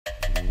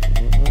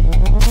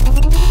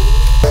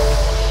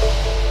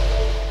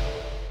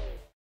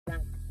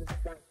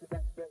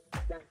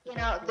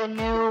the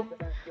new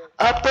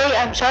update.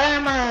 I'm sorry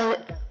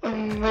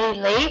I'm really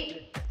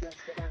late.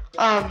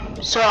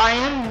 So I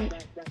am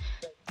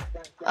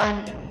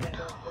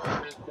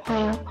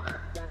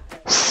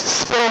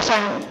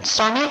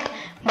Sonic,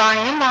 but I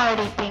am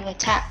already being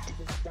attacked.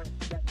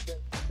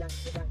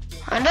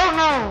 I don't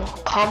know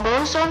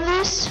combos on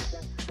this.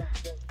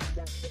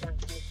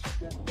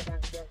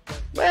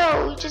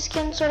 Bro, you just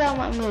can't sort out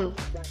my move.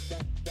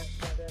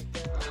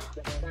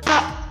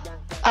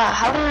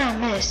 How did I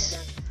miss?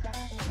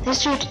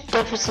 This dude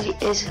definitely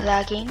is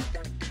lagging.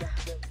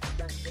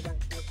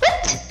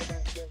 What?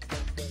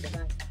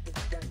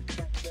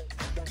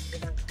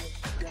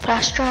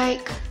 Flash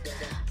strike.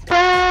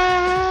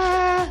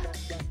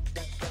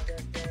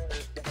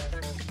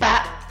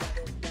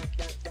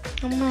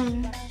 Come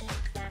on.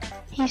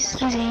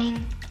 He's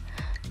losing.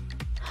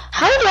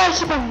 How do I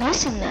keep on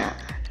missing that?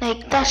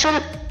 Like, that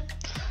should.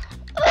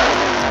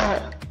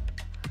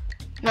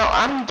 No,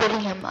 I'm getting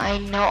him. I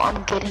know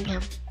I'm getting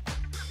him.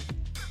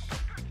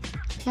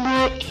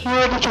 He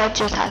already tried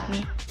to attack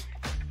me.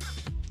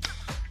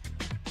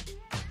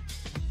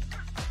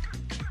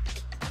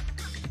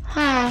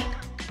 Hi.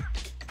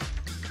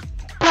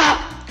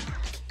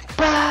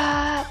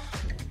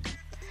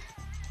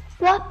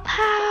 What?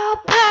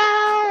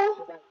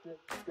 Pow.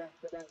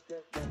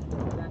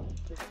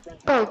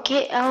 Bro,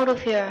 get out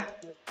of here.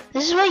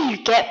 This is what you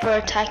get for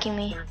attacking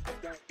me.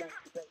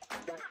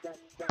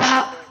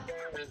 Pow.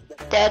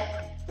 Dead.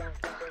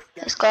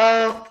 Let's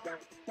go.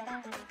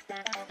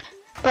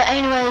 But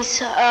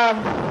anyways, I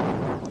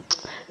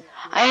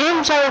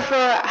am sorry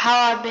for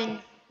how I've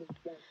been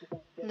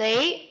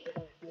late.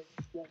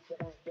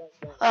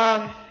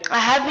 I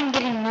have been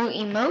getting new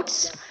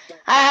emotes.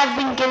 I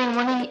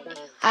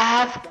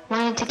have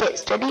wanted to get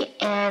Steady,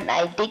 and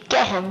I did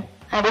get him.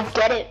 I did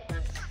get it.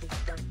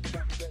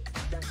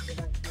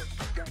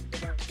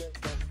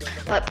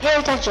 But pay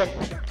attention.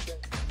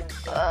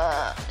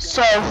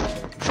 So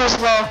first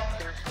of all,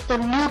 the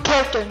new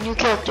character.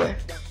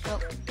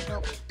 Nope.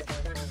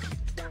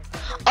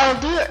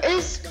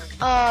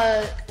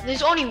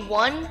 There's only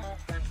one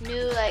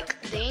new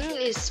thing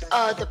is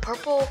the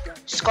purple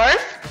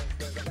scarf.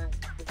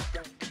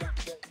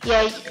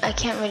 Yeah, I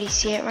can't really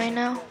see it right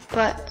now,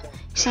 but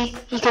see,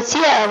 you can see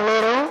it a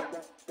little.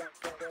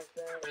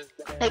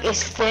 Like,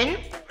 it's thin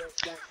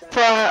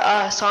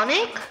for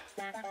Sonic.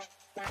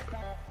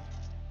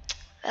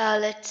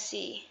 Let's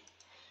see.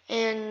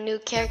 And new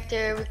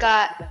character, we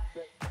got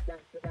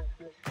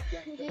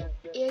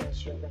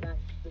it's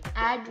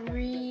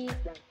Adri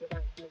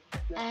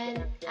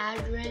and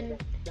Adren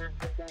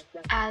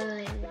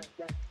Allen,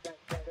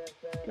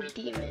 the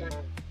demon.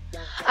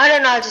 I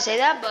don't know how to say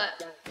that,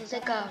 but it's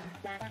like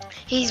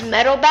he's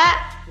Metal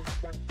Bat,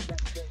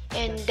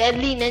 and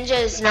Deadly Ninja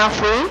is now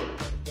free.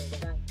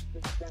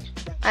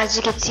 As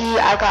you can see,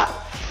 I got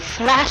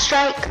Flash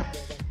Strike,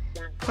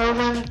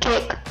 Whirlwind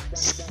Kick,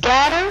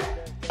 Scatter,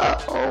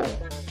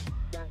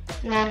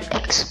 and then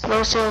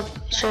Explosive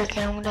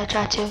Shuriken. I'm gonna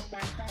try to.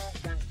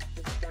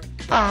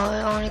 Oh,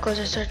 it only goes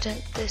a certain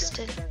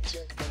distance.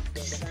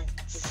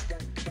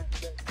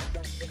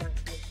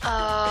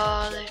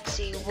 Let's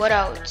see, what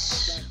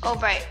else? Oh,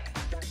 right.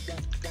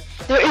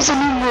 There is a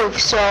new move,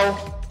 so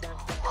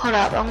hold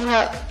up, I'm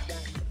gonna,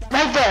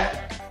 right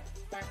there.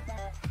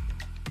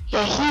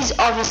 Yeah, he's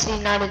obviously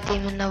not a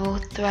demon level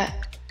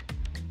threat.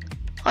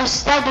 I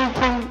started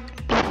from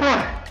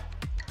before.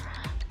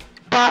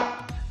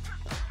 But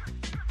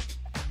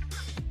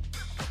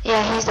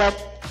yeah, he's dead.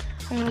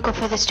 I'm gonna go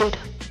for this dude.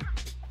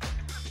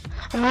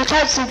 I'm gonna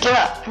try to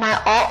get my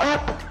ult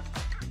up.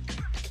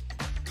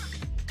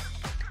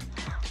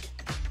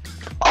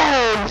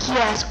 Oh, he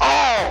has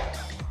ult.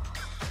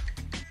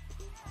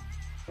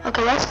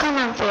 Okay, that's kind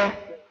of unfair.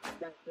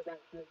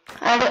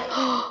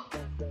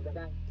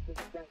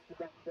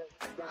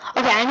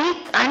 Okay,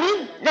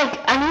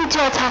 I need to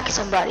attack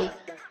somebody.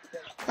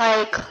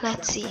 Like,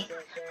 let's see.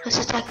 Let's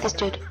attack this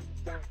dude.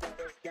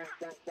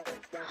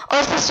 Oh,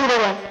 it's this dude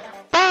again.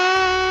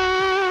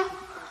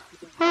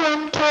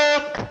 Run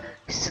kick.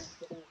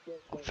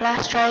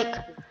 Flash strike.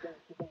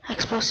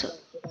 Explosive.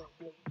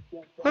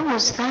 What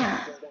was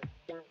that?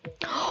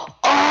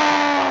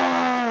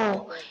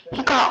 Oh,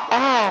 he got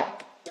all.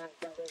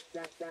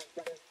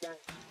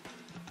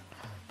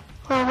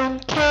 Run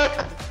kick.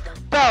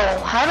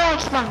 Bro, how do I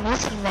keep on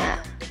missing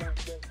that?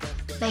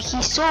 Like,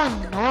 he's so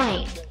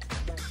annoying.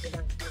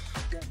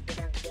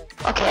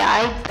 Okay,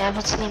 I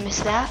definitely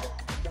missed that.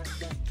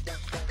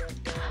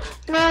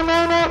 No!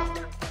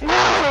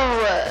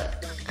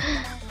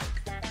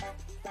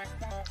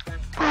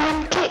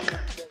 Run kick.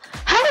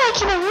 How do I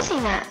keep on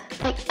missing that?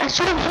 Like, I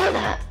shouldn't hit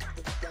that.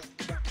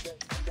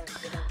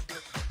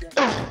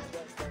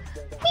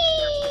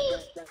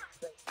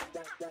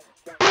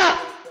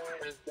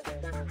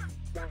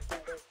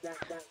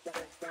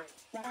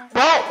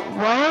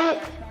 What?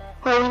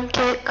 Rolling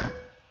kick.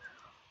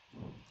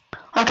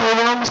 Okay,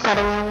 we almost got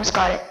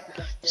it.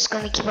 Just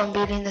gonna keep on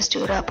beating this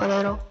dude up a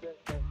little.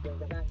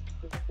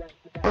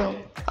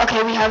 Boom.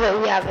 Okay, we have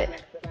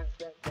it.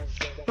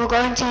 We're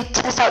going to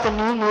test out the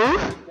new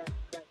move.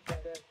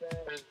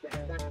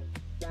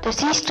 Does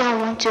he still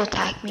want to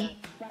attack me?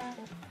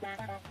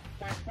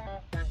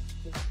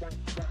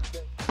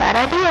 Bad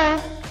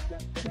idea.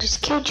 I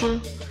just killed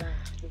you.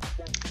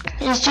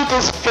 Let's do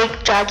this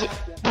fake dragon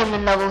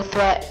demon level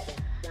threat.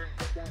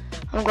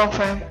 I'm going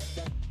for him.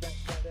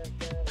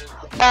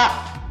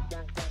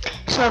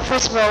 So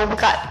first of all, we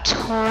got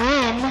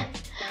Twin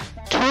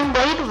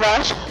Blade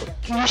Rush.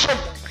 You should,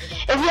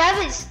 if you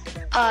haven't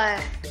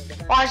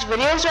watched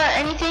videos or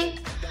anything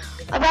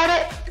about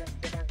it,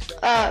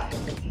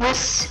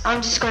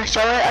 I'm just gonna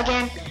show it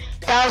again.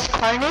 That was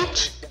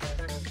Carnage.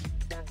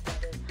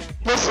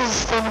 This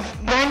is the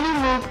brand new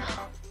move,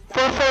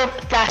 4-4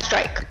 Flash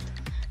Strike.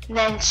 And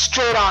then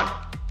straight on.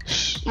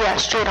 Yeah,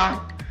 straight on.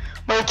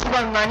 Where you keep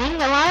on running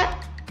a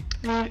lot.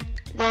 And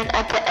then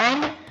at the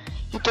end,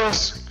 you do a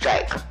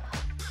strike.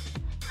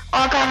 Oh,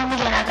 I got him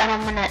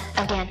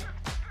again.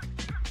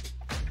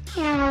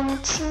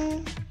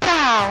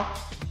 Pow!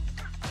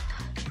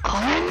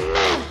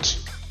 Carnage!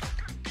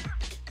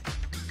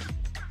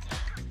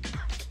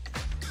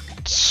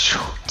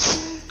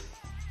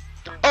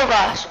 Oh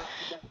gosh.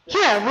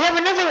 Here, we have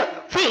another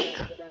fake.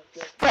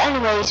 But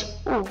anyways,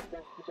 ooh.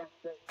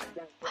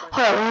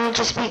 Hold on, let me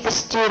just beat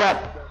this dude up.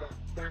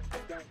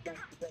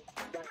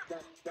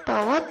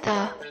 Bro, what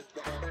the?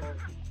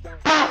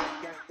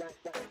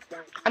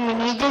 I mean,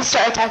 he did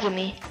start attacking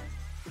me.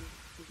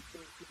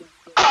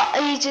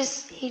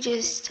 He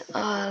just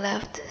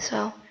left,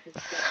 so.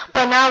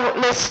 But now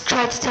let's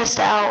try to test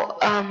out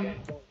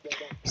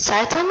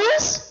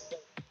Saitama's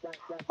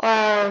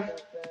or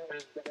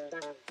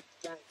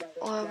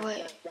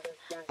what?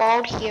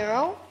 Bald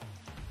Hero.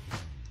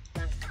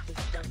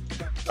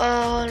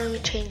 Let me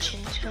change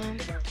him to him.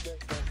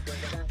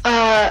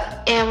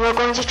 And we're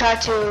going to try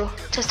to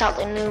test out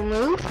the new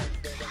move.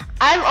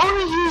 I've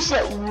only used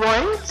it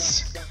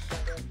once,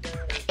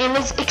 and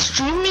it's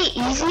extremely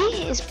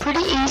easy. It's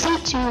pretty easy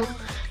to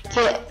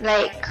get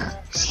like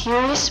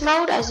serious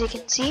mode, as you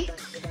can see.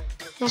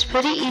 It's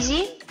pretty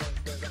easy.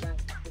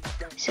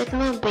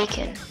 Sigma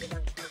Bacon,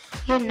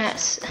 you're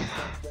nuts.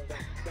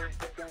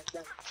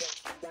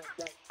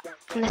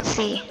 Let's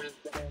see.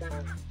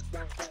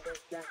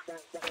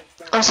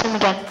 Oh, see him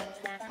again.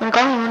 Wanna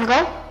go? You wanna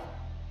go?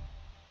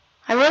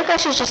 I really think I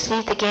should just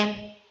leave the game.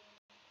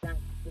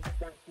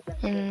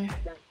 And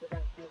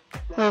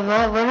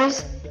wait, what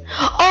is?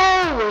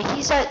 Oh,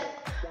 he's like.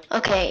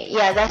 Okay,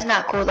 yeah, that's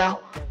not cool though.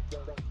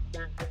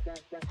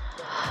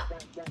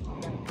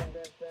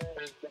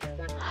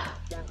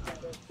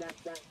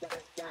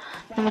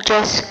 Let me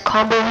just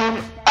combo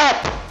him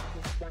up.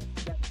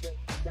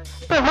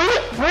 But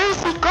where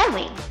is he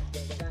going?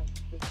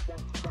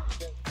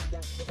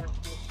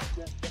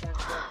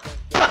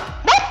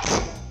 What?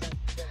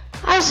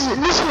 I was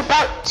literally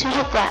about to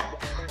hit that.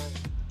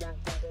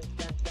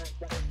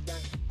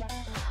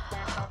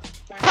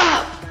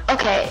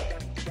 Okay,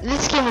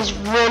 this game is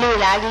really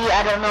laggy.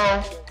 I don't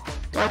know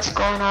what's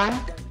going on.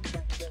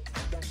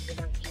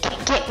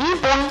 Can't get me,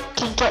 boy.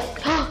 Can't get.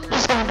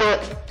 He's gonna do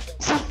it.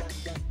 See?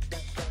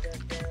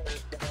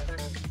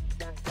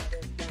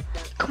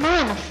 Come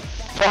on,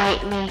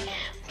 fight me.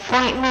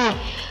 Fight me.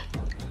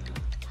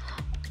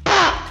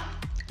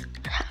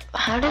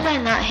 How did I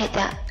not hit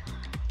that?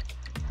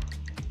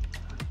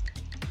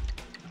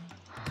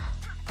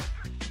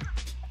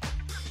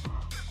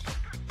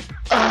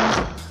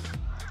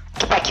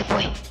 Get back here,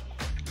 boy.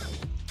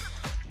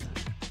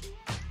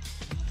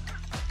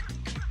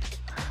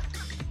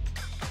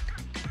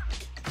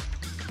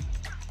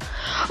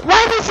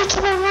 Why does he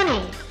keep on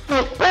running?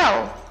 Like,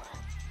 bro.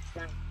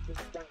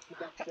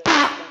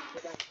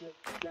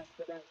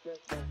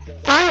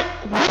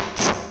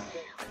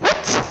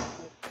 What?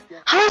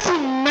 How is he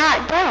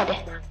not dead?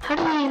 How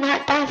did he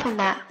not die from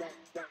that?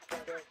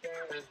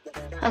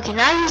 Okay,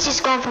 now he's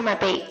just going for my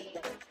bait.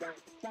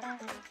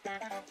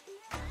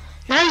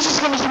 Now he's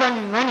just gonna keep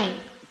on running.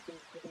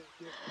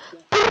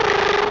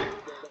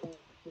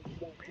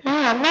 No,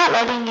 I'm not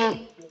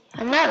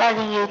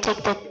letting you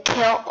take the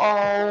kill.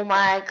 Oh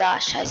my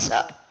gosh, I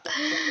suck.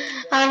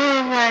 I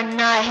did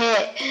not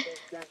hit.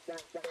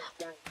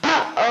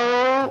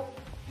 Uh-oh.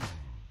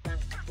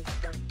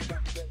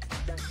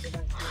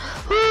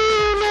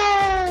 Ooh,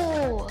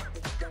 no.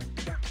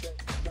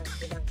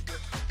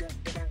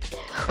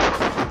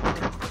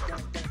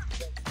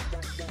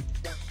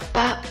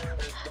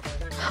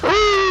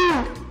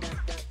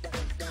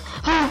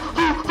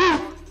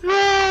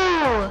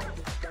 No.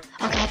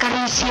 Okay, I gotta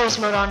use serious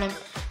mode on him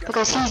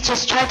because he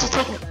just tried to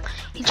take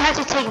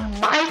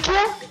my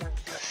kill.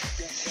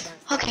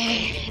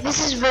 Okay, this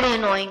is really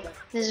annoying.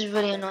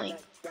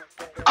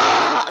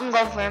 I'm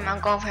going for him. I'm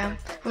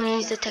gonna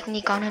use the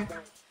technique on him.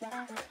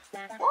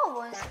 What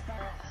was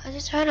that? I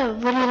just heard a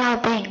really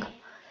loud bang.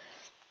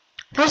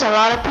 There's a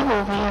lot of people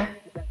over here.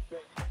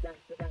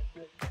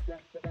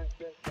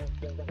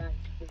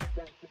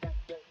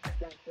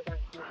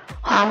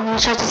 I'm gonna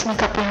try to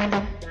sneak up behind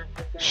him.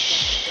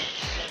 Shh.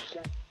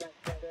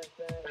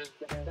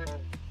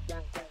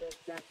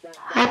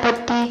 Hi,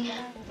 buddy.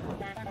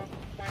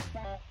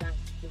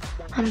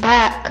 I'm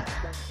back.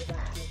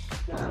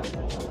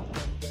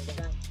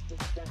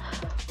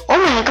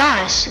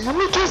 gosh, let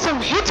me get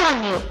some hits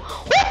on you.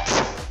 What?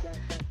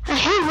 I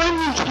hate when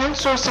you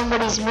cancel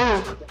somebody's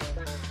move.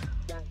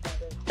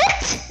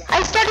 What?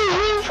 I started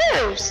hitting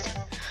first.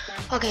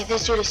 Okay,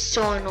 this dude is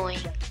so annoying.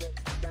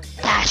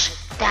 Dash,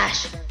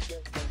 dash.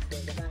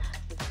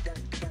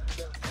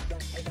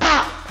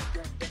 Pop.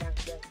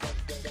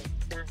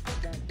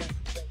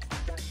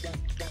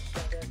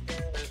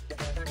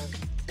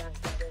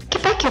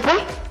 Get back here,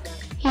 boy.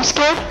 You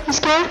scared? You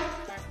scared?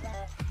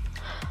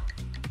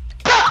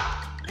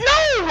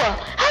 No!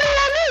 How did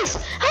I miss?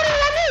 How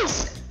did I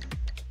miss?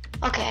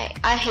 Okay,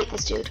 I hate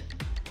this dude.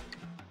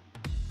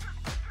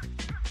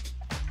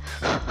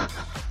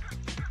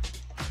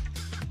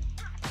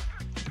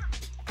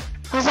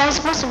 Was I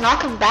supposed to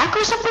knock him back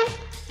or something?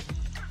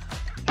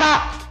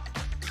 But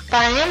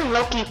I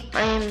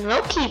am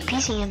low-key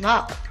piecing him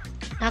up.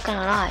 Not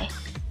gonna lie.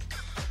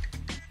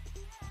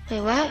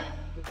 Wait, what?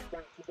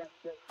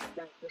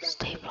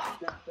 Stay block.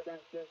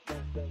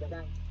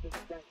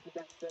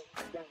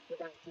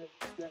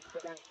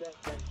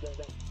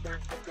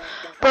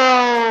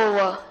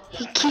 Bro,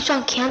 he keeps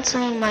on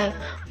canceling my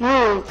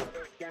move.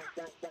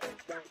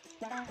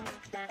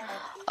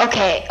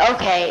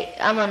 Okay,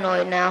 I'm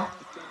annoyed now.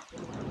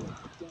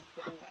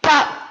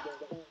 But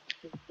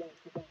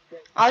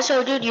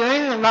also, dude, you're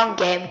in the wrong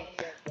game.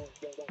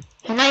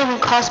 You're not even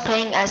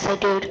cosplaying as the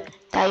dude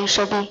that you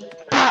should be.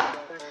 But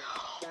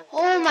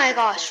oh my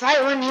gosh,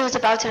 right when he was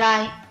about to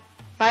die.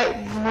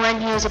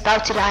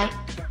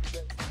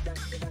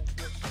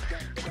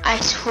 I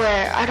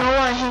swear, I don't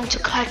want him to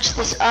clutch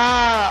this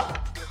up.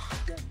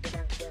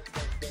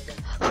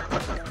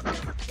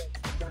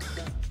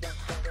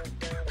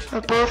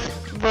 We're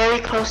both very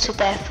close to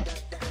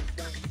death.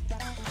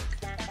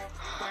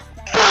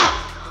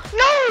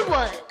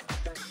 No!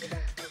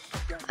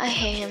 I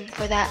hate him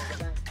for that.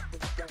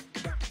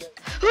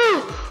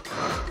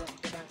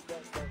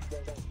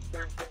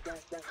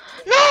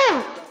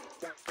 No!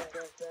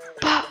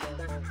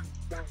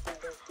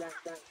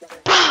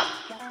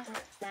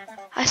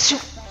 I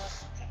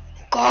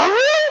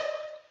Garu?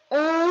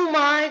 Oh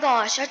my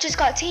gosh, I just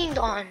got teamed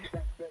on.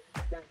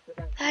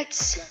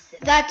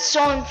 That's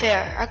so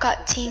unfair. I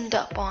got teamed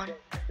up on.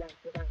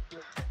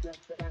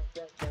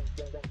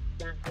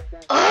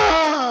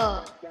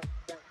 Ugh!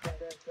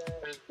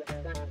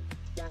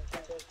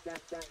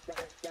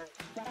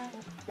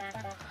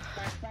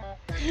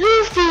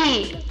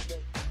 Luffy!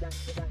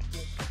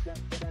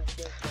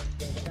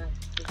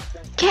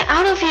 Get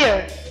out of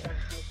here!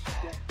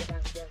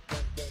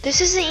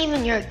 This isn't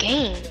even your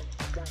game.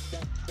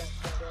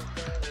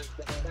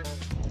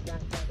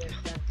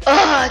 Ugh,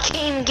 I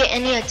can't even get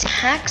any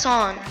attacks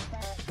on.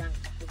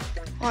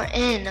 Or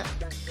in.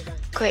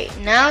 Great,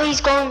 now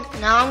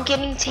I'm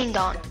getting teamed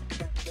on.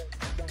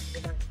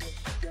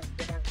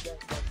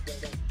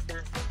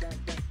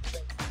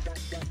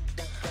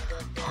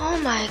 Oh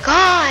my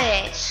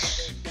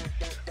gosh!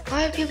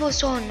 Why are people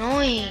so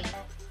annoying?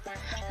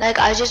 Like,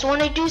 I just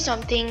want to do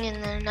something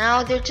and then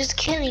now they're just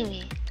killing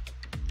me.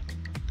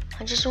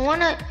 I'm just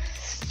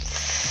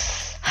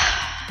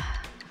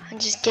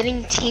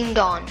getting teamed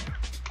on.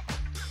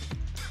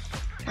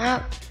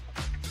 Now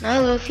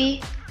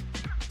Luffy.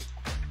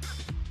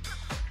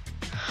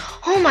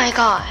 Oh my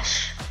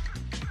gosh.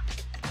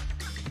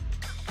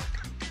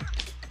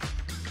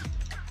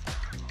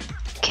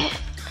 Okay.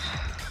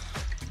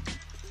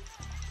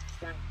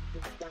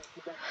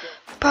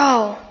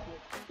 Bro.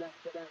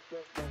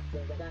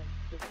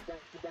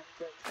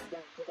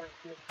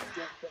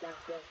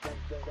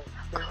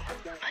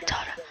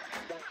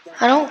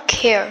 I don't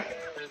care.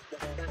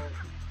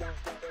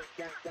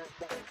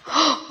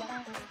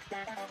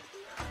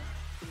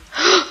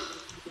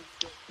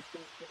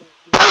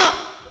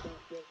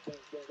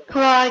 Who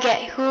will I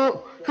get?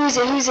 Who's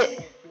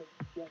it?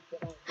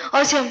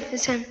 Oh,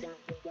 it's him.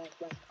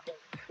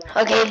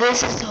 Okay,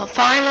 this is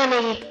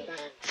finally.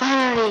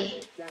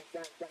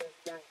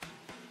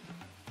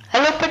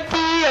 Hello,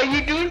 Patty. How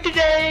you doing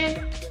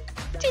today?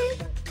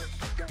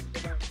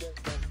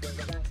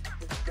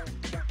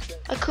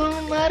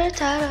 Akuma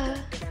Matata.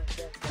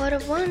 What a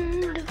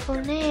wonderful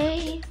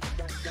name.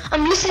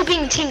 I'm used to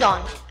being teamed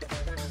on.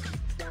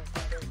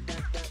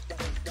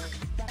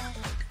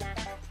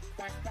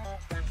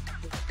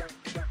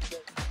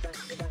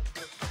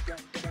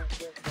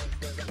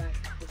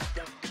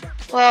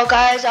 Well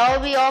guys, I'll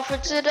be all for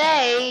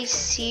today.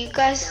 See you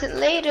guys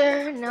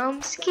later. Now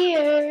I'm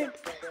scared.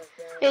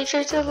 Make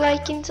sure to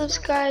like and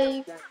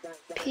subscribe.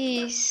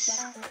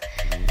 Peace.